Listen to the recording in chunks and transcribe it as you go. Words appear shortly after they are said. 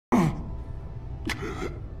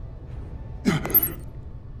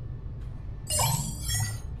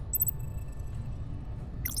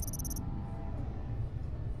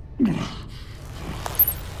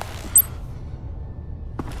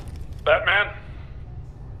Batman?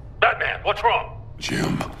 Batman, what's wrong?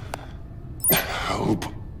 Jim, help.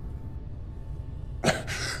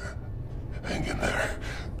 Hang in there.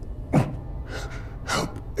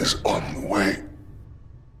 Help is on the way.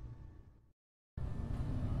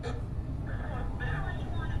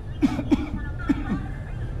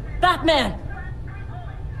 Batman!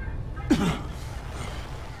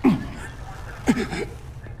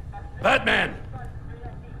 Batman!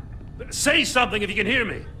 Say something if you can hear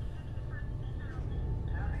me.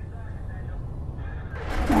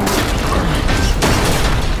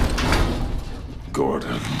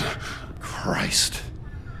 Gordon. Christ.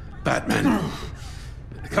 Batman.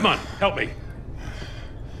 Come on, help me.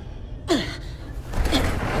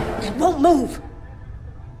 It won't move!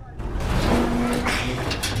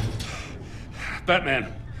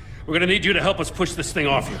 Batman, we're gonna need you to help us push this thing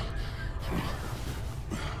off you.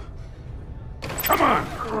 Come on!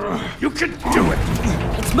 You can do it!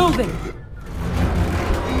 It's moving!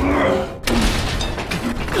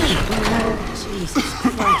 Jesus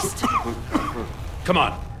Christ. Come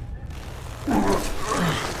on.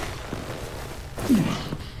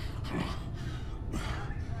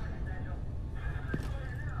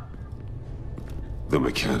 The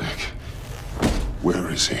mechanic. Where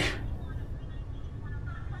is he?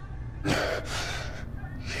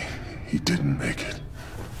 He didn't make it.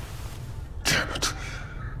 Damn it.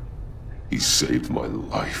 He saved my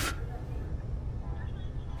life.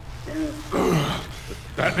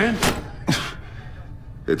 Batman?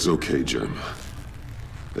 It's okay, Jim.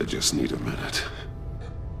 I just need a minute.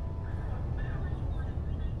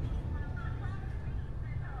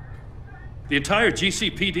 The entire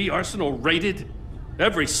GCPD arsenal raided?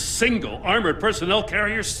 Every single armored personnel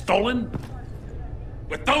carrier stolen?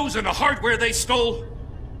 With those and the hardware they stole?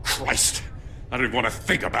 Christ, I don't even want to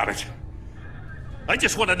think about it. I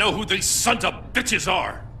just want to know who these sons of bitches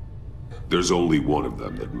are. There's only one of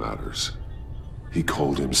them that matters. He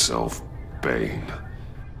called himself Bane.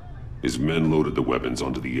 His men loaded the weapons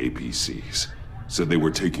onto the APCs, said they were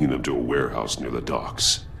taking them to a warehouse near the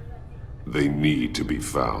docks. They need to be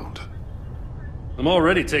found. I'm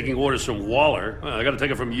already taking orders from Waller. I gotta take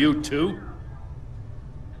it from you, too?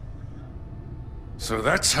 So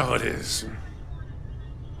that's how it is.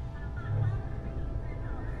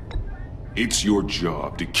 It's your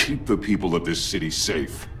job to keep the people of this city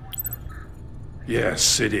safe.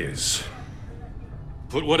 Yes, it is.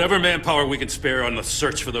 Put whatever manpower we can spare on the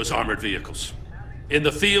search for those armored vehicles. In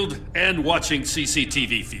the field and watching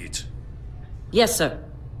CCTV feeds. Yes, sir.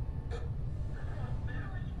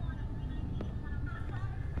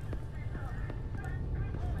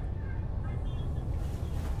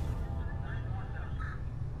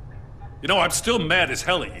 You know, I'm still mad as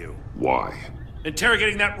hell at you. Why?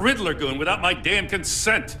 Interrogating that Riddler goon without my damn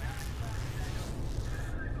consent.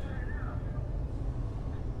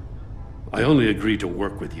 I only agreed to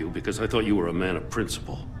work with you because I thought you were a man of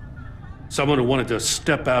principle. Someone who wanted to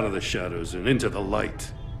step out of the shadows and into the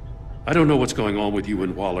light. I don't know what's going on with you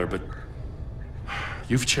and Waller, but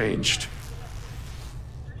you've changed.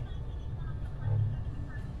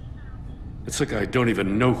 It's like I don't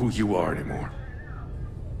even know who you are anymore.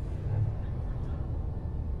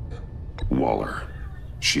 Waller.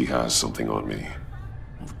 She has something on me.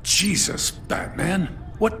 Oh, Jesus, Batman.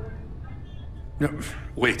 What? No,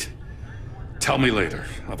 wait. Tell me later.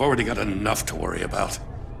 I've already got enough to worry about.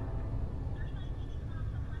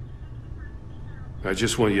 I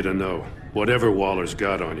just want you to know, whatever Waller's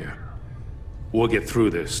got on you, we'll get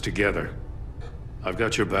through this together. I've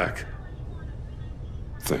got your back.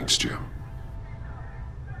 Thanks, Jim.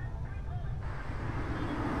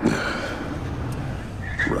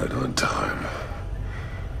 Right on time.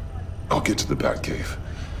 I'll get to the Batcave.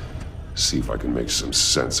 See if I can make some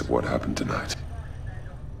sense of what happened tonight.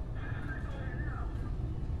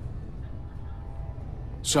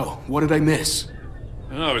 So, what did I miss?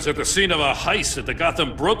 Oh, I was at the scene of a heist at the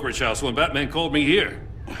Gotham brokerage house when Batman called me here.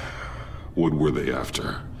 What were they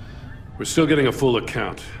after? We're still getting a full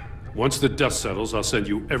account. Once the dust settles, I'll send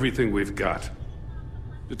you everything we've got.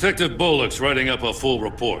 Detective Bullock's writing up a full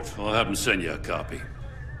report. I'll have him send you a copy.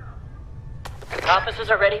 Officers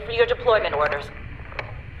are ready for your deployment orders.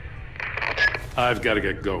 I've got to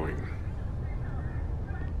get going.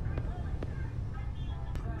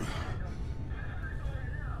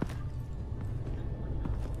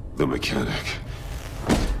 The mechanic.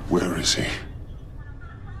 Where is he?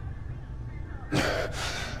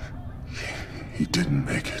 He didn't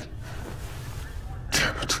make it.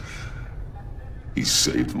 He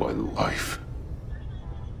saved my life.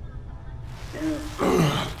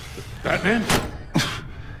 Batman?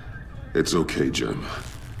 It's okay, Jim.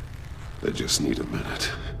 I just need a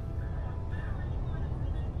minute.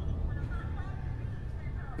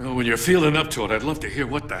 Well, when you're feeling up to it, I'd love to hear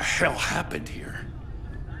what the hell happened here.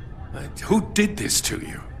 Who did this to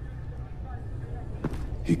you?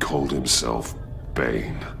 He called himself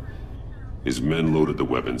Bane. His men loaded the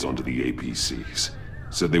weapons onto the APCs.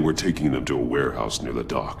 Said they were taking them to a warehouse near the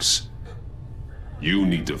docks. You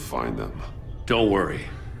need to find them. Don't worry.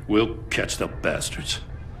 We'll catch the bastards.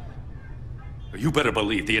 You better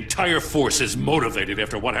believe the entire force is motivated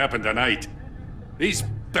after what happened tonight. These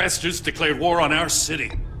bastards declared war on our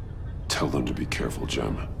city. Tell them to be careful,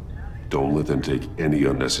 Jim. Don't let them take any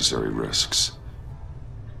unnecessary risks.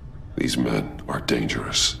 These men are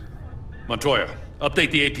dangerous. Montoya,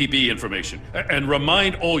 update the APB information, and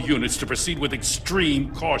remind all units to proceed with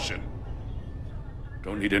extreme caution.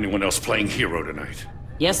 Don't need anyone else playing hero tonight.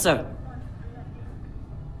 Yes, sir.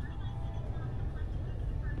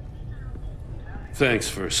 Thanks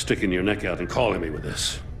for sticking your neck out and calling me with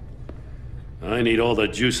this. I need all the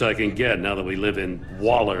juice I can get now that we live in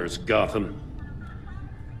Waller's Gotham.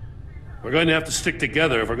 We're going to have to stick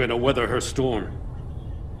together if we're going to weather her storm.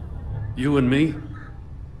 You and me,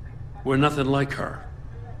 we're nothing like her.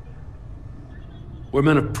 We're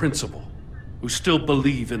men of principle, who still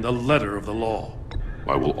believe in the letter of the law.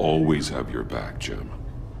 I will always have your back, Jim.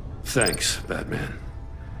 Thanks, Batman.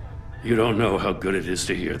 You don't know how good it is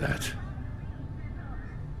to hear that.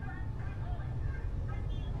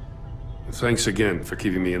 Thanks again for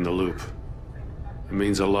keeping me in the loop. It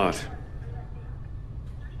means a lot.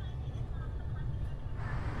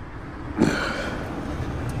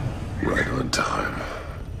 Right on time.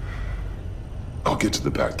 I'll get to the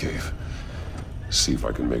Batcave. See if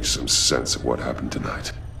I can make some sense of what happened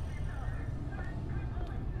tonight.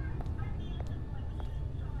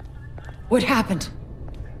 What happened?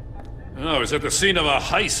 I was at the scene of a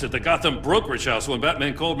heist at the Gotham brokerage house when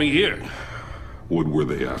Batman called me here. What were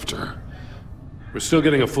they after? We're still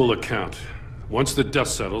getting a full account. Once the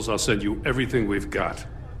dust settles, I'll send you everything we've got.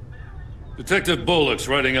 Detective Bullock's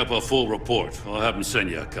writing up a full report. I'll have him send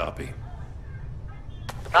you a copy.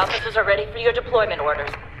 Officers are ready for your deployment orders.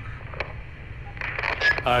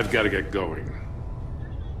 I've got to get going.